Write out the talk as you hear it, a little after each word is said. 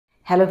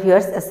Hello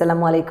viewers,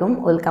 Assalamu alaikum.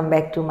 Welcome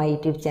back to my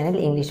YouTube channel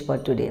English for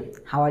Today.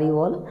 How are you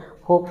all?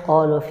 Hope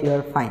all of you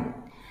are fine.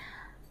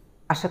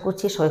 আশা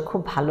করছি সবাই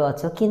খুব ভালো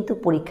আছো, কিন্তু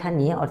পরীক্ষা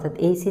নিয়ে অর্থাৎ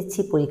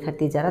এইচএসসি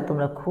পরীক্ষার্থী যারা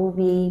তোমরা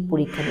খুবই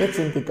পরীক্ষা নিয়ে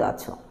চিন্তিত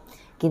আছো।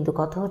 কিন্তু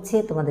কথা হচ্ছে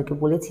তোমাদেরকে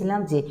বলেছিলাম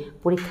যে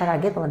পরীক্ষার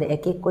আগে তোমাদের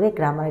এক এক করে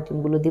গ্রামার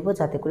আইটেমগুলো দিব,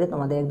 যাতে করে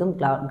তোমাদের একদম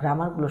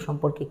গ্রামারগুলো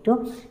সম্পর্কে একটু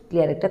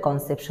ক্লিয়ার একটা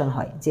কনসেপশন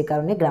হয়, যে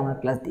কারণে গ্রামার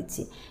ক্লাস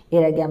দিচ্ছি।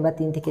 এর আগে আমরা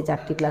 3 থেকে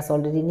 4টি ক্লাস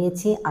অলরেডি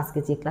নিয়েছি। আজকে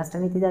যে ক্লাসটা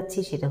নিতে যাচ্ছি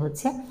সেটা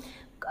হচ্ছে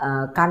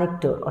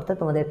কানেক্টর, অর্থাৎ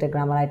তোমাদের একটা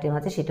গ্রামার আইটেম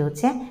আছে, সেটা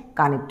হচ্ছে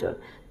কানেক্টর।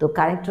 তো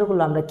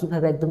কানেক্টরগুলো আমরা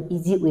কিভাবে একদম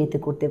ইজি ওয়েতে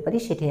করতে পারি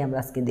সেটাই আমরা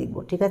আজকে দেখব,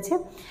 ঠিক আছে?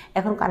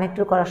 এখন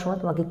কানেক্টর করার সময়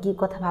তোমাকে কি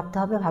কথা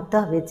ভাবতে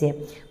হবে যে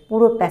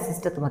পুরো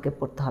প্যাসেজটা তোমাকে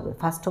পড়তে হবে।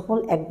 ফার্স্ট অফ অল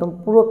একদম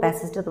পুরো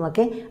প্যাসেজটা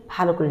তোমাকে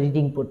ভালো করে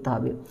রিডিং পড়তে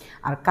হবে।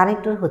 আর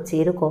কানেক্টর হচ্ছে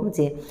এরকম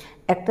যে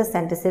একটা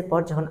সেন্টেন্সের পর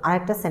যখন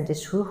আরেকটা সেন্টেন্স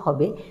শুরু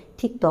হবে,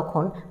 ঠিক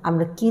তখন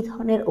আমরা কী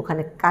ধরনের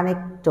ওখানে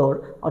কানেক্টর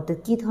অর্থাৎ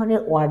কী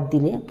ধরনের ওয়ার্ড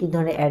দিলে, কী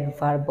ধরনের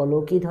অ্যাডভার্ব বলো,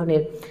 কী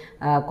ধরনের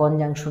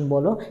কনজাংশন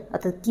বলো,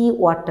 অর্থাৎ কী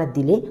ওয়ার্ডটা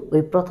দিলে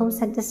ওই প্রথম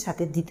সেন্টেন্সের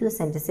সাথে দ্বিতীয়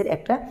সেন্টেন্সের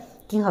একটা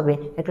কী হবে,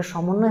 একটা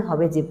সমন্বয়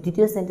হবে যে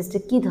দ্বিতীয় সেন্টেন্সটা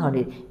কী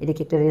ধরনের। এটা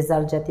কি একটা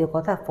রেজাল্ট জাতীয়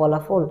কথা,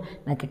 ফলাফল,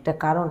 নাকি একটা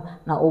কারণ,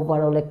 না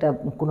ওভারঅল একটা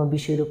কোনো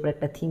বিষয়ের উপর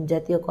একটা থিম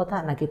জাতীয় কথা,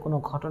 নাকি কোনো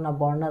ঘটনা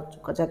বর্ণনা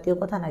জাতীয়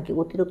কথা, নাকি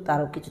অতিরিক্ত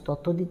আরও কিছু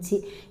তথ্য দিচ্ছি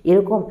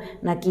এরকম,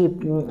 নাকি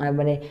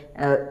মানে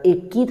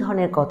কী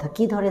ধরনের কথা,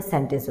 কী ধরনের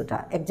সেন্টেন্স ওটা।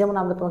 যেমন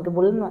আমরা তোমাকে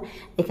বললাম না,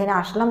 এখানে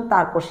আসলাম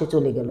তারপর সে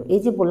চলে গেল। এই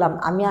যে বললাম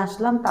আমি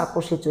আসলাম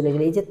তারপর সে চলে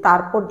গেল, এই যে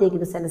তারপর দিয়ে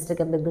কিন্তু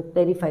সেন্টেন্সটাকে আমরা একদম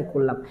ক্ল্যারিফাই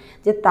করলাম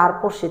যে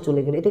তারপর সে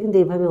চলে গেল। এটা কিন্তু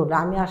এইভাবে হলো,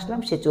 আমি আসলাম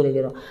সে চলে গেল।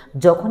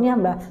 যখনই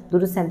আমরা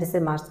দুটো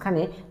সেন্টেন্সের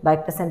মাঝখানে বা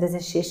একটা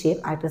সেন্টেন্সের শেষে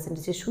আরেকটা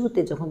সেন্টেন্সের শুরুতে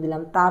যখন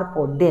দিলাম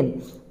তারপর দেন,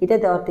 এটা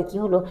দেওয়াতে কী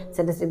হলো,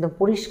 সেন্টেন্সটা একদম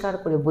পরিষ্কার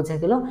করে বোঝা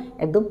গেল,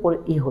 একদম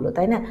হলো,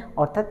 তাই না?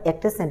 অর্থাৎ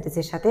একটা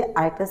সেন্টেন্সের সাথে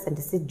আরেকটা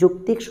সেন্টেন্সের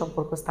যৌক্তিক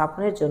সম্পর্ক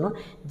স্থাপনের জন্য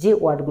যে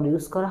ওয়ার্ডগুলো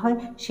ইউজ করা হয়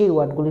সেই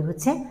ওয়ার্ডগুলি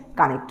হচ্ছে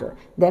কানেক্টর।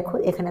 দেখো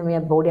এখানে আমি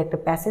বোর্ডে একটা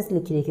প্যাসেজ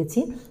লিখে রেখেছি।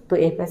 তো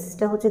এই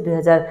প্যাসেজটা হচ্ছে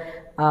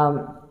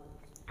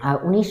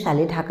 2019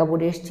 সালে ঢাকা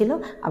বোর্ডে এসেছিলো,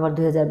 আবার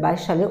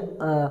 2022 সালে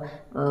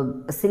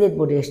সিলেট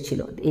বোর্ডে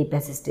এসেছিলো এই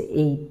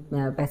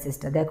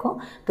প্যাসেজটা দেখো।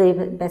 তো এই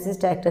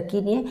প্যাসেজটা একটা কী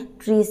নিয়ে,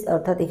 ট্রিজ,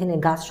 অর্থাৎ এখানে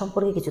গাছ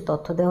সম্পর্কে কিছু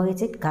তথ্য দেওয়া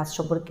হয়েছে, গাছ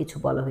সম্পর্কে কিছু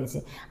বলা হয়েছে।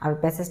 আর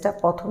প্যাসেজটা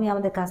প্রথমেই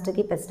আমাদের কাজটা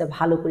কি, প্যাসেজটা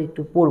ভালো করে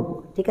একটু পড়বো,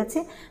 ঠিক আছে?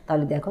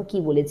 তাহলে দেখো কি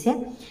বলেছে।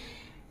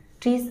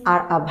 Trees are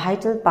a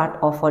vital part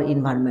of our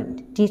environment.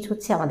 Trees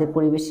হচ্ছে আমাদের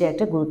পরিবেশের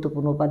একটা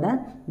গুরুত্বপূর্ণ উপাদান।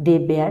 দে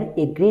bear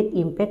a great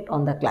impact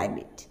on the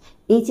climate.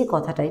 এই যে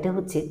কথাটা, এটা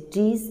হচ্ছে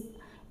ট্রিজ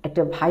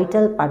একটা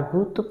ভাইটাল পার্ট,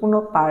 গুরুত্বপূর্ণ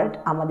পার্ট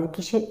আমাদের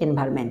কিসের,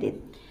 এনভায়রনমেন্টের।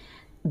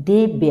 দে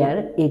bear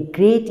a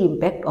great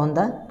impact on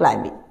the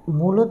climate.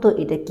 মূলত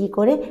এটা কি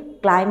করে,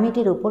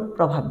 ক্লাইমেটের উপর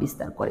প্রভাব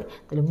বিস্তার করে।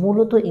 তাহলে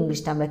মূলত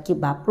ইংলিশটা আমরা কি,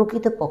 বা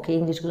প্রকৃতপক্ষে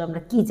ইংলিশগুলো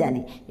আমরা কি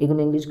জানি, এগুলো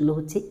ইংলিশগুলো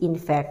হচ্ছে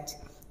ইনফ্যাক্ট,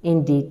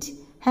 ইনডিড,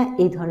 হ্যাঁ,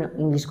 এই ধরনের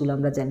ইংলিশগুলো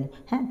আমরা জানি।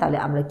 হ্যাঁ, তাহলে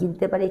আমরা কী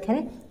দিতে পারি এখানে,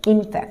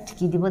 ইনফ্যাক্ট।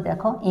 কী দিব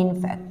দেখো,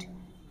 ইনফ্যাক্ট,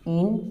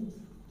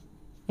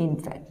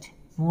 ইনফ্যাক্ট।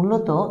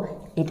 মূলত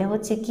এটা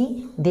হচ্ছে কি,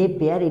 দে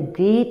bear a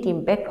great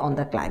impact on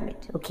the climate.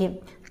 ওকে,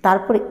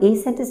 তারপরে এই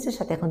সেন্টেন্সটার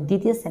সাথে এখন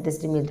দ্বিতীয়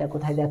সেন্টেন্সটির মিলটা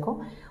কোথায় দেখো,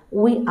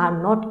 we are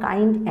not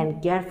kind and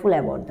careful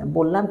about them.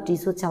 বললাম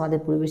ট্রিজ হচ্ছে আমাদের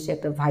পরিবেশের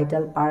একটা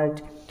ভাইটাল পার্ট,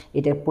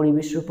 এটা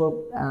পরিবেশের উপর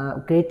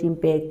গ্রেট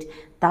ইম্প্যাক্ট।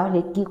 তাহলে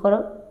কি করো,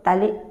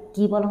 তাহলে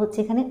কি বলা হচ্ছে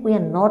এখানে, উই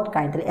আর নট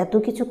কাইন্ড। তাহলে এত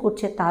কিছু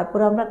করছে,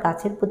 তারপরে আমরা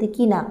গাছের প্রতি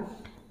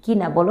কি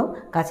না বলো,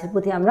 গাছের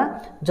প্রতি আমরা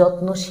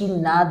যত্নশীল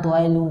না,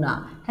 দয়ালু না,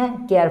 হ্যাঁ,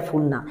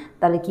 কেয়ারফুল না।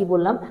 তাহলে কি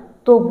বললাম,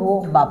 তবুও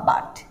বা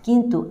বাট,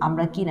 কিন্তু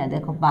আমরা কি না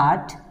দেখো,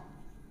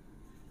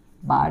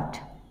 but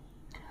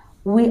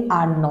we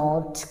are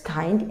not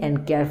kind and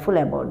careful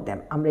about them.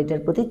 আমরা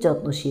এটার প্রতি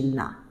যত্নশীল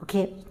না। ওকে,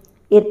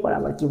 এরপর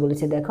আবার কি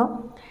বলেছে দেখো,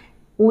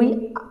 উই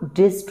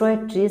ডিস্ট্রয়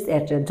ট্রিজ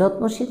অ্যাট,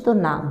 যত্নশীল তো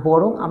না,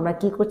 বরং আমরা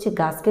কি করছি,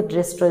 গাছকে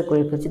ডিস্ট্রয়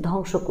করে ফেলছি,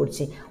 ধ্বংস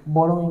করছি।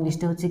 বরং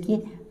ইংলিশটা হচ্ছে কি,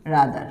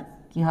 রাদার।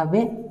 কি হবে,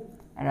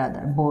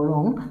 রাদার,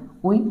 বরং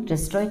we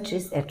destroy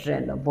trees at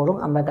random, বরং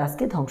আমরা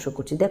গাছকে ধ্বংস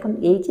করছি। দেখুন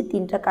এই যে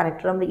 3টা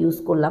কানেক্টর আমরা ইউজ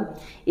করলাম,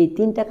 এই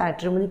 3টা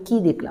কানেক্টরের মধ্যে কী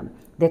দেখলাম,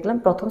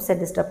 প্রথম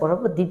সেন্টেন্সটা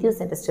পড়াবো, দ্বিতীয়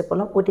সেন্টেন্সটা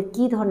পড়লাম, ওইটা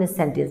কী ধরনের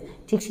সেন্টেন্স,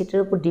 ঠিক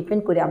সেটার উপর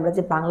ডিপেন্ড করে আমরা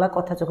যে বাংলা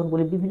কথা যখন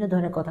বলি, বিভিন্ন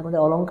ধরনের কথার মধ্যে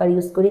অলংকার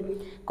ইউজ করি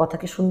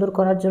কথাকে সুন্দর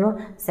করার জন্য,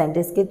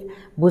 সেন্টেন্সকে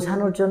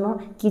বোঝানোর জন্য,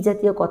 কী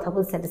জাতীয় কথা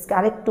বল, সেন্টেন্সকে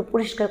আরেকটু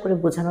পরিষ্কার করে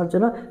বোঝানোর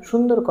জন্য,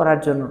 সুন্দর করার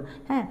জন্য,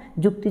 হ্যাঁ,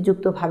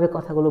 যুক্তিযুক্তভাবে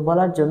কথাগুলো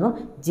বলার জন্য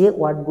যে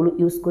ওয়ার্ডগুলো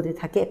ইউজ করে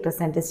থাকে একটা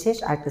সেন্টেন্স শেষ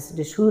আর একটা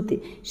সেন্টেন্স শুরুতে,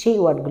 সেই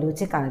ওয়ার্ডগুলি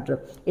হচ্ছে কানেক্টর।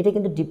 এটা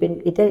কিন্তু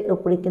এটার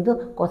উপরে কিন্তু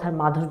কথার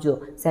মাধুর্য,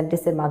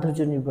 সেন্টেন্সের মাধুর্য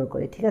নির্ভর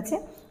করে, ঠিক আছে?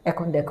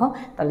 এখন দেখো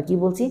তাহলে কি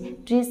বলছি,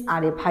 trees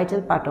are A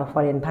vital part of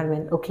our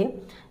environment. ওকে,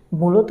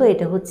 মূলত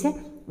এটা হচ্ছে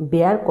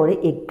বেয়ার করে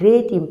a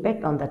great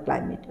impact on the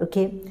climate.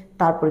 ওকে,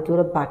 তারপরে কি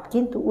হলো, বাট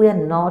কিন্তু we are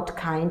not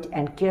kind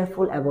and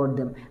careful about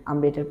them.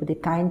 আমরা এটার প্রতি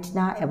কাইন্ড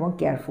না এবং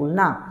কেয়ারফুল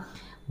না,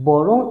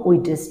 বরং উই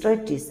ডিস্ট্রয়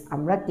ট্রিজ,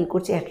 আমরা কী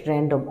করছি, অ্যাট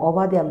র্যান্ডম,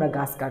 অবাধে আমরা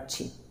গাছ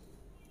কাটছি।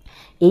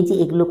 এই যে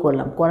এগুলো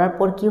করলাম, করার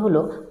পর কি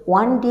হলো,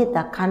 one day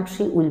the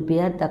country will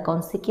bear the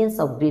consequence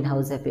of green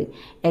house effect,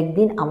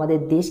 একদিন আমাদের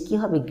দেশ কি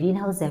হবে, গ্রিন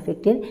হাউস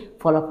এফেক্টের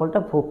ফলাফলটা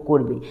ভোগ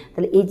করবে।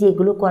 তাহলে এই যে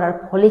এগুলো করার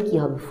ফলে কি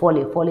হবে,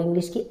 ফলে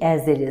ইংলিশ কি,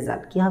 অ্যাজ এ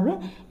রেজাল্ট, কি হবে,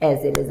 অ্যাজ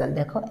এ রেজাল্ট,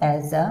 দেখো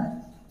অ্যাজ আ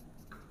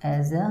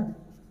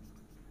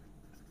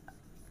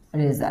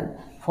রেজাল্ট,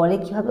 ফলে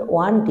কি হবে,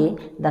 one day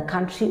the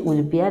country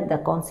will bear the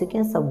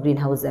consequence of green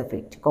house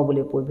effect,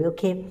 কবলে পড়বে।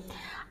 ওকে,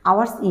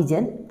 আওয়ার্স ইজ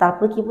এন,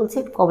 তারপরে কি বলছে,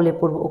 কবলে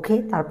পড়বো। ওকে,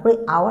 তারপরে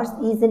hours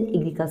is an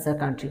agriculture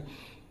country,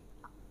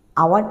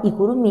 hour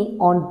economy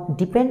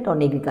depend on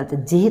agriculture,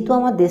 যেহেতু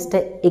আমার দেশটা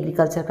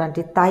এগ্রিকালচার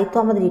কান্ট্রি, তাই তো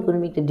আমাদের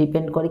ইকোনমিটা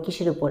ডিপেন্ড করে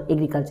কিসের উপর,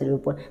 এগ্রিকালচারের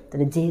উপর।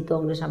 তাহলে যেহেতু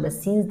আমরা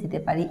সিন্স দিতে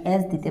পারি,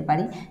 অ্যাজ দিতে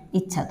পারি,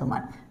 ইচ্ছা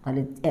তোমার,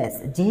 তাহলে অ্যাজ,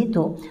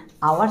 যেহেতু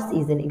hours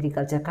is an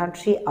agriculture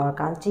country, our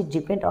country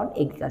depend on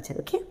agriculture.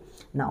 Okay,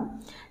 now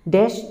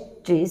dash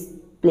trees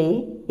play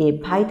a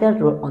vital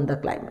roll on the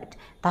climate,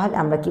 তাহলে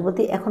আমরা কি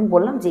বলতে, এখন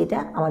বললাম যে এটা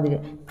আমাদের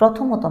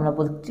প্রথমত আমরা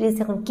বলতে, ট্রিজ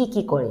এখন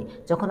কি করে,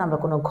 যখন আমরা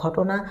কোনো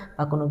ঘটনা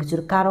বা কোনো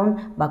কিছুর কারণ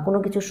বা কোনো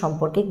কিছুর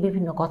সম্পর্কে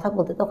বিভিন্ন কথা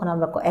বলতে, তখন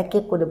আমরা এক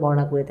এক করে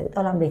বর্ণনা করে থাকি।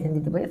 তাহলে আমরা এখানে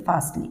দিতে পারি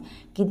ফার্স্টলি,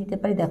 কি দিতে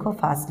পারি, দেখো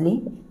firstly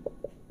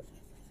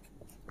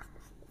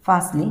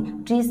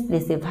trees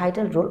place A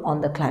vital roll on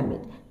the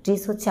climate,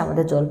 trees হচ্ছে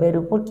আমাদের জলবায়ুর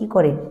উপর কি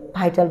করে,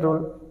 ভাইটাল রোল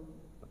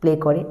প্লে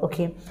করে।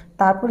 ওকে,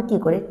 তারপর কি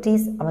করে,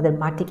 ট্রিজ আমাদের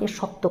মাটিকে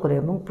শক্ত করে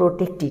এবং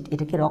প্রোটেক্টেড,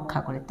 এটাকে রক্ষা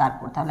করে।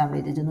 তারপর তাহলে আমরা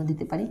এটার জন্য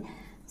দিতে পারি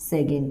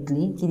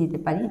সেকেন্ডলি, কি দিতে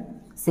পারি,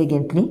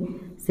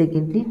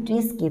 secondly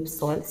trees keep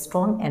soil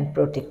strong and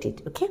protected.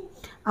 ওকে,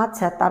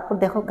 আচ্ছা, তারপর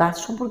দেখো গাছ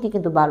সম্পর্কে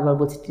কিন্তু বারবার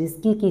বলছি ট্রিজ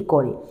কি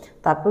করে,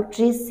 তারপর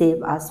trees save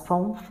us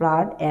from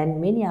flood and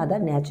many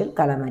other natural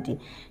calamity,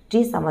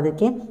 trees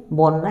আমাদেরকে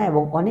বন্যা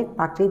এবং অনেক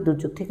প্রাকৃতিক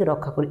দুর্যোগ থেকে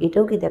রক্ষা করে,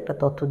 এটাও কিন্তু একটা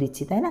তথ্য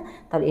দিচ্ছি, তাই না।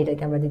 তাহলে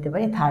এটাকে আমরা দিতে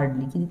পারি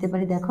থার্ডলি, কি দিতে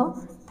পারি, দেখো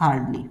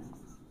thirdly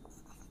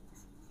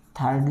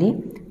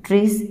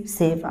trees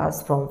save us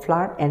from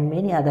flood and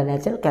many other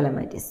natural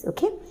calamities.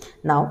 Okay,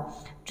 now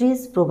trees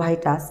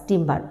provide us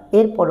timber,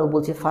 এরপরও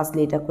বলছে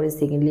ফার্স্টলি এটা করে,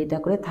 সেকেন্ডলি এটা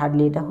করে,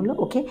 থার্ডলি এটা হলো।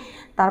 ওকে,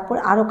 তারপর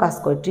আরও কাজ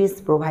করে, ট্রিজ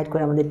প্রোভাইড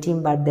করে আমাদের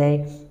টিম্বার দেয়,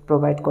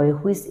 প্রোভাইড করে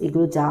হুইচ,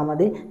 এগুলো যা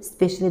আমাদের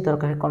স্পেশালি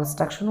দরকার হয়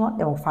কনস্ট্রাকশন ওয়ার্ক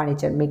এবং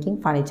ফার্নিচার মেকিং,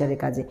 ফার্নিচারের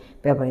কাজে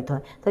ব্যবহৃত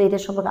হয়। তাহলে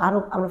এটার সম্পর্কে আরও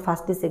আমরা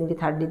ফার্স্টলি, সেকেন্ডলি,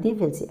 থার্ডলি দিয়ে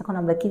ফেলছি। এখন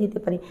আমরা কি দিতে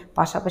পারি,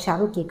 পাশাপাশি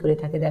আরও কী করে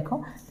থাকে, দেখো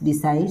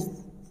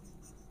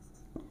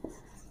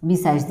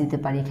বিসাইডস দিতে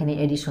পারি, এখানে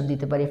এডিশন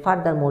দিতে পারি,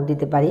 ফার্দার মোর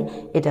দিতে পারি,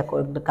 এটা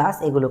কাজ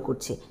এগুলো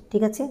করছে,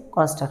 ঠিক আছে,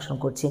 কনস্ট্রাকশন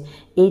করছে।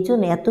 এই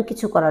জন্য এত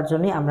কিছু করার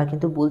জন্য আমরা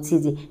কিন্তু বলছি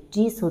যে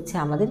ট্রিজ হচ্ছে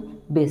আমাদের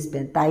বেস্ট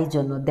ফ্রেন্ড, তাই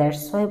জন্য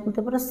দ্যাটস ওয়াই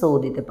বলতে পারো, সো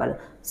দিতে পারো।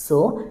 সো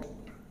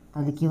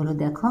তাহলে কী হলো,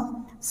 দেখো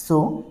so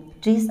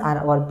trees are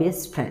our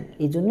best friend,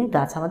 এই জন্যই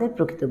গাছ আমাদের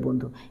প্রকৃত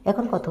বন্ধু।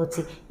 এখন কথা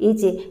হচ্ছে এই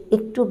যে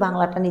একটু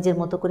বাংলাটা নিজের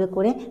মতো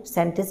করে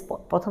সেন্টেন্স,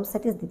 প্রথম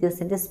সেন্টেন্স দ্বিতীয়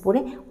সেন্টেন্স পড়ে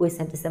ওই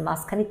সেন্টেন্সের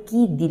মাঝখানে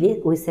কী দিলে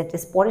ওই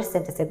সেন্টেন্স পরের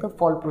সেন্টেন্স একদম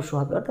ফলপ্রসূ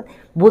হবে, অর্থাৎ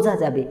বোঝা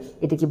যাবে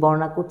এটা কি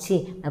বর্ণনা করছি,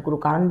 না কোনো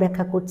কারণ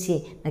ব্যাখ্যা করছি,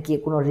 নাকি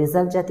কোনো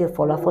রেজাল্ট জাতীয়,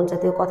 ফলাফল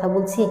জাতীয় কথা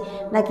বলছি,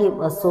 নাকি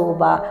সো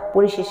বা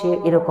পরিশেষে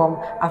এরকম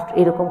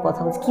এরকম কথা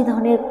বলছি, কী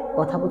ধরনের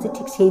কথা বলছি,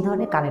 ঠিক সেই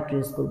ধরনের কানেক্টর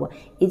ইউজ করবো।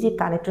 এই যে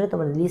কানেক্টরে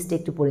তোমাদের লিস্ট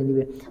একটু পড়ে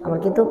নেবে, আমার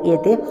কিন্তু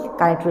এতে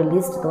কানেক্টরের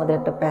লিস্ট তোমাদের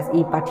একটা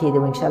পাঠিয়ে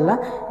দেবো ইনশাল্লাহ,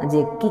 যে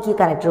কী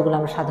কানেক্টরগুলো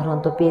আমরা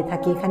সাধারণত পেয়ে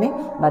থাকি এখানে,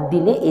 বা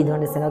দিলে এই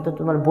ধরনের সেনাল। তো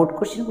তোমার বোর্ড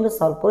কোশ্চেনগুলো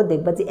সলভ করে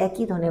দেখবা যে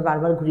একই ধরনের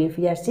বারবার ঘুরিয়ে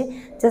ফিরে আসছে,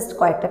 জাস্ট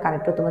কয়েকটা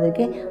কানেক্টর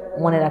তোমাদেরকে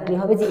মনে রাখলেই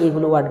হবে যে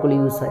এইগুলো ওয়ার্ডগুলো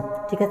ইউজ হয়।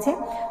 ঠিক আছে,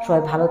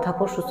 সবাই ভালো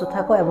থাকো, সুস্থ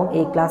থাকো এবং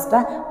এই ক্লাসটা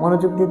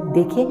মনোযোগ দিয়ে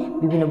দেখে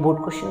বিভিন্ন বোর্ড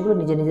কোশ্চেনগুলো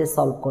নিজে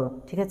সলভ করো।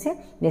 ঠিক আছে,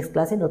 নেক্সট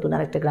ক্লাসে নতুন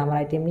আরেকটা গ্রামার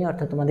আইটেম নিয়ে,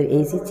 অর্থাৎ তোমাদের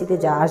HSC-তে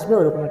যা আসবে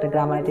ওরকম একটা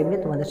গ্রামার আইটেম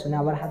নিয়ে তোমাদের সামনে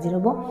আবার হাজির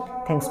হবো।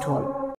 Thanks to all.